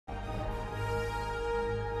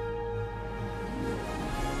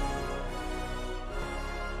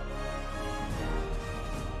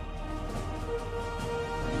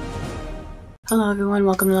Hello everyone,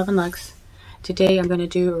 welcome to Love and Lux. Today I'm going to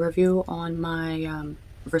do a review on my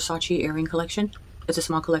Versace earring collection. It's a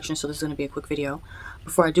small collection, so this is going to be a quick video.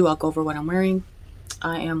 Before I do, I'll go over what I'm wearing.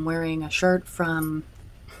 I am wearing a shirt from...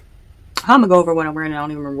 I'm going to go over what I'm wearing, and I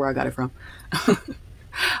don't even remember where I got it from.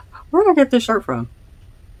 Where did I get this shirt from?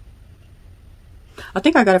 I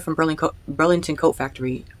think I got it from Burlington Coat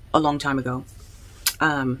Factory a long time ago.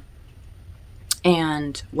 And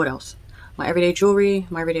what else? My everyday jewelry,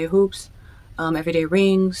 my everyday hoops. Everyday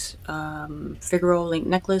rings, Figaro link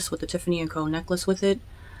necklace with the Tiffany & Co necklace with it,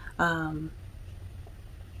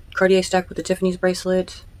 Cartier stack with the Tiffany's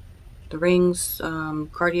bracelet, the rings,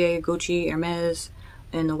 Cartier, Gucci, Hermes,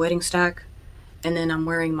 and the wedding stack. And then I'm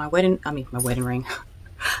wearing my wedding ring.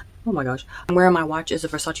 Oh my gosh. I'm wearing my watch. It's a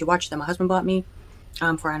Versace watch that my husband bought me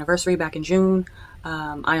for our anniversary back in June.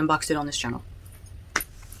 I unboxed it on this channel.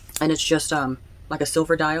 And it's just like a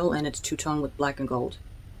silver dial, and it's two-tone with black and gold.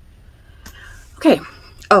 Okay.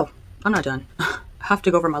 Oh, I'm not done. I have to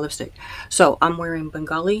go over my lipstick. So I'm wearing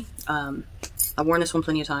Bengali. I've worn this one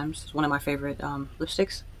plenty of times. It's one of my favorite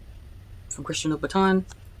lipsticks from Christian Louboutin.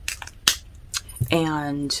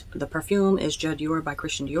 And the perfume is Jud Dior by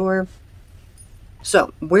Christian Dior.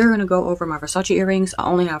 So we're going to go over my Versace earrings. I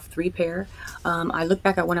only have 3 pair. I looked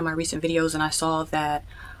back at one of my recent videos and I saw that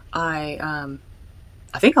I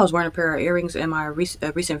think I was wearing a pair of earrings in my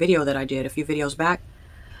recent video that I did a few videos back.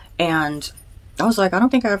 And I was like, I don't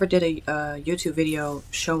think I ever did a YouTube video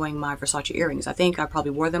showing my Versace earrings. I think I probably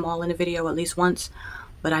wore them all in a video at least once,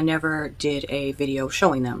 but I never did a video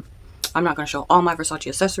showing them. I'm not going to show all my Versace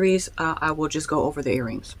accessories. I will just go over the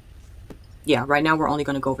earrings. Yeah, right now we're only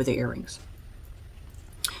going to go over the earrings.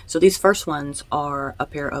 So these first ones are a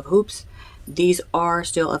pair of hoops. These are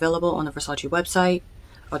still available on the Versace website.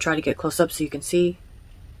 I'll try to get close up so you can see.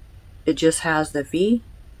 It just has the V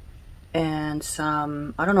and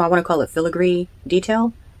some, I don't know, I want to call it filigree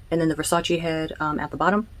detail, and then the Versace head at the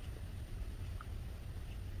bottom.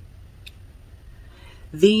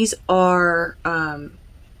 These are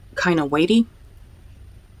kind of weighty.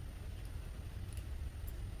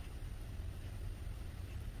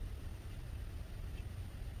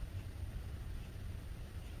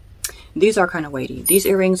 These are kind of weighty. These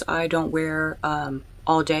earrings I don't wear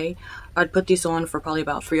all day. I'd put these on for probably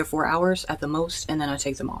about 3 or 4 hours at the most, and then I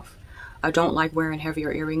take them off. I don't like wearing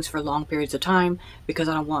heavier earrings for long periods of time because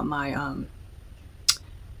I don't want my,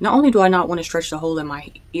 not only do I not want to stretch the hole in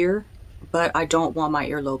my ear, but I don't want my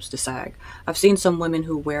earlobes to sag. I've seen some women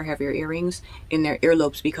who wear heavier earrings and their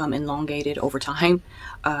earlobes become elongated over time,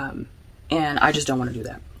 and I just don't want to do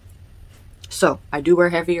that. So I do wear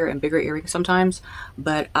heavier and bigger earrings sometimes,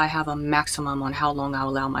 but I have a maximum on how long I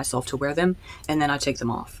allow myself to wear them, and then I take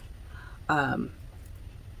them off.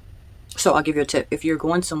 So I'll give you a tip. If you're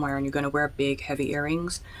going somewhere and you're going to wear big, heavy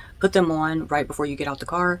earrings, put them on right before you get out the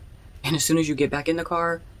car. And as soon as you get back in the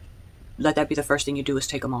car, let that be the first thing you do is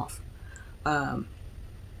take them off.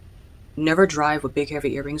 Never drive with big,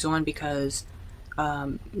 heavy earrings on because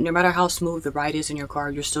no matter how smooth the ride is in your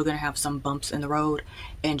car, you're still going to have some bumps in the road.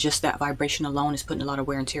 And just that vibration alone is putting a lot of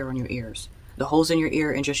wear and tear on your ears. The holes in your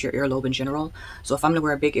ear and just your earlobe in general. So if I'm going to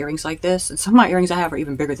wear big earrings like this, and some of my earrings I have are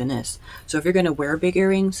even bigger than this. So if you're going to wear big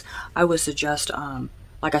earrings, I would suggest,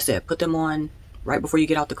 like I said, put them on right before you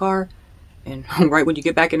get out the car. And right when you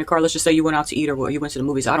get back in the car, let's just say you went out to eat or you went to the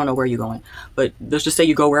movies. I don't know where you're going, but let's just say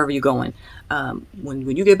you go wherever you're going.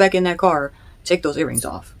 When you get back in that car, take those earrings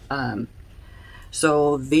off.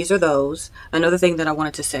 So these are those. Another thing that I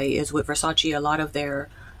wanted to say is with Versace, a lot of their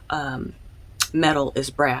metal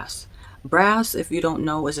is brass. Brass, if you don't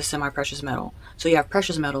know, is a semi-precious metal. So you have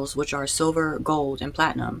precious metals, which are silver, gold, and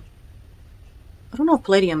platinum. I don't know if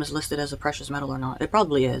palladium is listed as a precious metal or not. It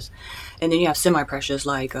probably is. And then you have semi-precious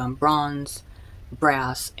like bronze,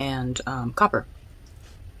 brass, and copper.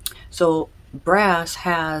 So brass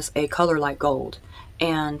has a color like gold.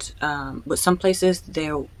 And with some places,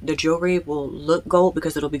 the jewelry will look gold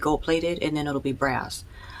because it'll be gold-plated, and then it'll be brass.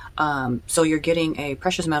 So you're getting a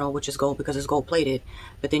precious metal, which is gold because it's gold plated,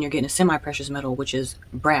 but then you're getting a semi-precious metal, which is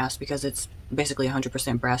brass because it's basically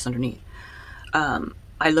 100% brass underneath.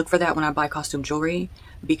 I look for that when I buy costume jewelry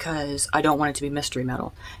because I don't want it to be mystery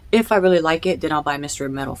metal. If I really like it, then I'll buy mystery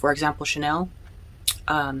metal. For example, Chanel,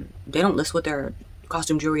 they don't list what their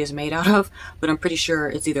costume jewelry is made out of, but I'm pretty sure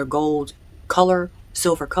it's either gold color,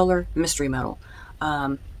 silver color, mystery metal.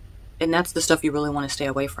 And that's the stuff you really want to stay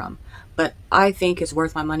away from. But I think it's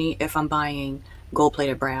worth my money if I'm buying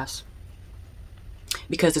gold-plated brass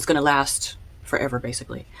because it's going to last forever,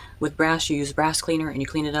 basically. With brass, you use brass cleaner and you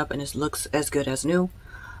clean it up and it looks as good as new.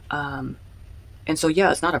 And so,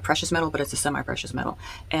 yeah, it's not a precious metal, but it's a semi-precious metal.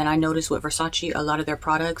 And I noticed with Versace, a lot of their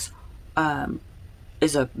products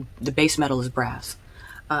the base metal is brass.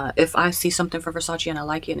 If I see something for Versace and I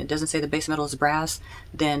like it and it doesn't say the base metal is brass,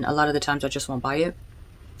 then a lot of the times I just won't buy it.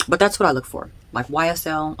 But that's what I look for. Like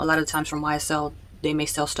YSL, a lot of the times from YSL, they may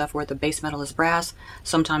sell stuff where the base metal is brass,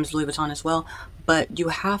 sometimes Louis Vuitton as well. But you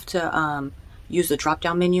have to use the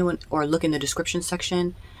drop-down menu or look in the description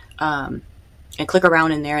section and click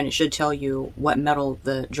around in there, and it should tell you what metal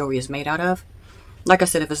the jewelry is made out of. Like I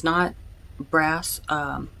said, if it's not brass,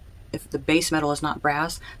 if the base metal is not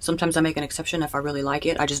brass, sometimes I make an exception if I really like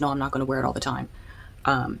it. I just know I'm not going to wear it all the time.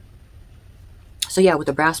 So yeah, with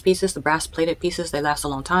the brass pieces, the brass plated pieces, they last a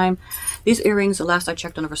long time. These earrings, the last I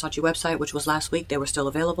checked on the Versace website, which was last week, they were still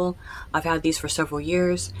available. I've had these for several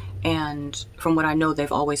years, and from what I know,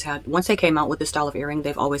 they've always had, once they came out with this style of earring,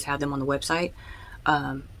 they've always had them on the website.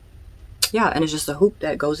 Yeah, and it's just a hoop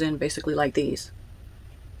that goes in basically like these.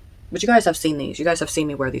 But you guys have seen these. You guys have seen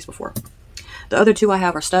me wear these before. The other two I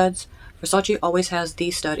have are studs. Versace always has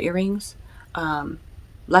these stud earrings.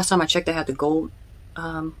 Last time I checked, they had the gold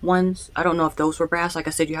ones. I don't know if those were brass. Like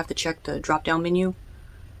I said, you have to check the drop down menu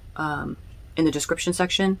in the description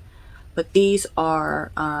section. But these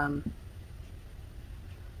are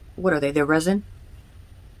what are they? They're resin.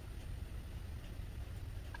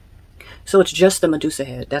 So it's just the Medusa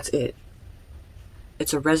head. That's it.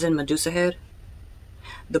 It's a resin Medusa head.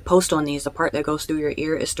 The post on these, the part that goes through your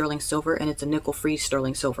ear, is sterling silver, and it's a nickel-free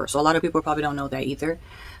sterling silver. So a lot of people probably don't know that either.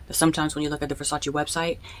 But sometimes when you look at the Versace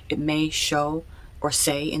website, it may show or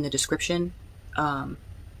say in the description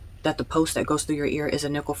that the post that goes through your ear is a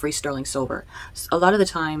nickel-free sterling silver. A lot of the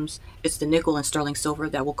times, it's the nickel and sterling silver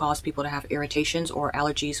that will cause people to have irritations or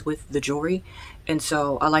allergies with the jewelry. And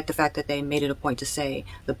so I like the fact that they made it a point to say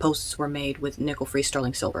the posts were made with nickel-free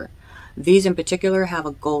sterling silver. These in particular have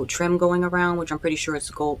a gold trim going around, which I'm pretty sure it's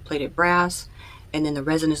gold-plated brass. And then the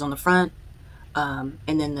resin is on the front. And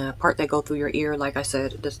then the part that go through your ear, like I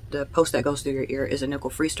said, the post that goes through your ear is a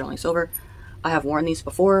nickel-free sterling silver. I have worn these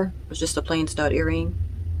before. It was just a plain stud earring.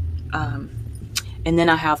 And then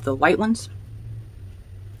I have the white ones.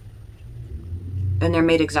 And they're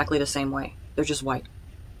made exactly the same way. They're just white.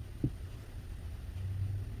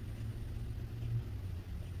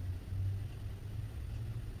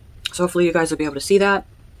 So hopefully you guys will be able to see that.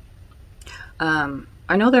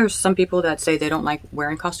 I know there's some people that say they don't like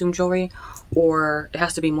wearing costume jewelry, or it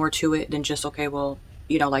has to be more to it than just, okay, well,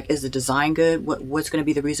 you know, like, is the design good? What's going to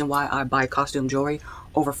be the reason why I buy costume jewelry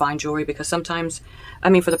over fine jewelry? Because sometimes, I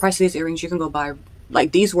mean, for the price of these earrings, you can go buy,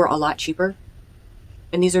 like, these were a lot cheaper.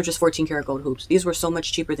 And these are just 14 karat gold hoops. These were so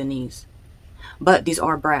much cheaper than these. But these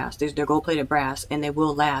are brass. They're gold-plated brass, and they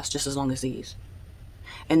will last just as long as these.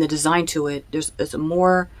 And the design to it, there's a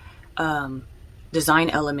more design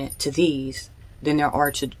element to these than there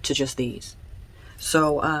are to just these.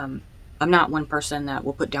 So I'm not one person that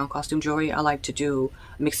will put down costume jewelry. I like to do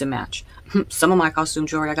mix and match. Some of my costume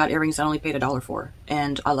jewelry, I got earrings I only paid $1 for,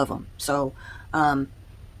 and I love them. So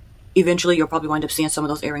eventually you'll probably wind up seeing some of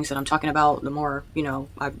those earrings that I'm talking about. The more, you know,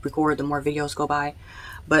 I record, the more videos go by.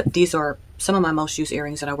 But these are some of my most used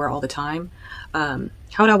earrings that I wear all the time.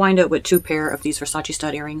 How did I wind up with 2 pair of these Versace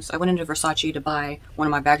stud earrings? I went into Versace to buy one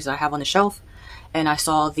of my bags that I have on the shelf, and I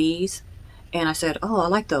saw these, and I said, oh, I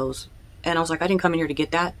like those. And I was like, I didn't come in here to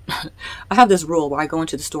get that. I have this rule where I go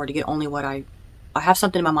into the store to get only what I have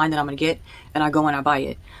something in my mind that I'm going to get, and I go and I buy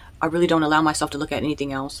it. I really don't allow myself to look at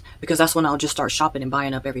anything else, because that's when I'll just start shopping and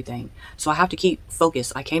buying up everything. So I have to keep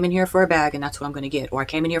focused. I came in here for a bag, and that's what I'm going to get. Or I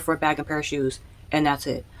came in here for a bag and pair of shoes, and that's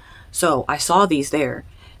it. So I saw these there,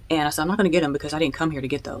 and I said, I'm not going to get them because I didn't come here to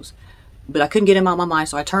get those. But I couldn't get them out of my mind,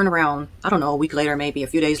 so I turned around, I don't know, a week later, maybe a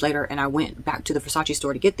few days later, and I went back to the Versace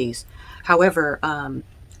store to get these. However,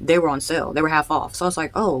 they were on sale. They were half off. So I was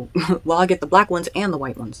like, oh, well, I'll get the black ones and the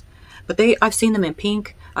white ones. But I've seen them in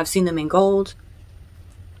pink. I've seen them in gold.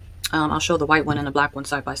 I'll show the white one and the black one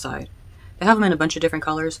side by side. They have them in a bunch of different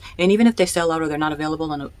colors. And even if they sell out or they're not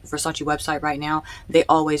available on the Versace website right now, they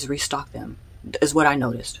always restock them, is what I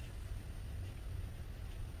noticed.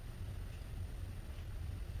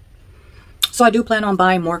 So I do plan on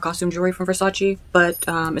buying more costume jewelry from Versace, but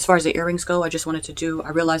as far as the earrings go, I just wanted to I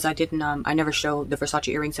realized I never showed the Versace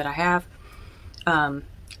earrings that I have.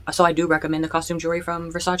 So I do recommend the costume jewelry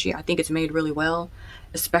from Versace. I think it's made really well,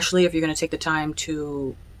 especially if you're going to take the time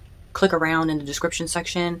to click around in the description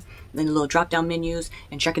section, in the little drop-down menus,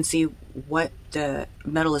 and check and see what the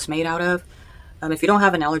metal is made out of. If you don't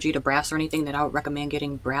have an allergy to brass or anything, then I would recommend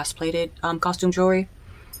getting brass-plated costume jewelry.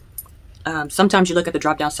 Sometimes you look at the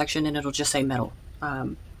drop-down section and it'll just say metal.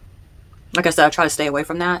 Like I said, I try to stay away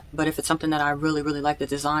from that, but if it's something that I really, really like the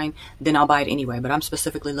design, then I'll buy it anyway. But I'm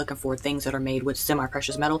specifically looking for things that are made with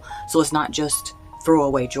semi-precious metal, so it's not just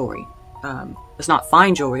throwaway jewelry.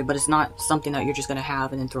 fine jewelry, but it's not something that you're just going to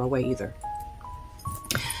have and then throw away either.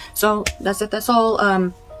 So that's it. That's all.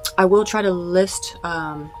 I will try to list,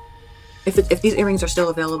 if these earrings are still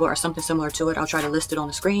available or something similar to it, I'll try to list it on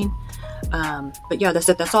the screen. But yeah, that's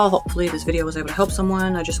it. That's all. Hopefully this video was able to help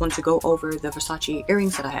someone. I just wanted to go over the Versace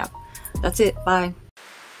earrings that I have. That's it. Bye.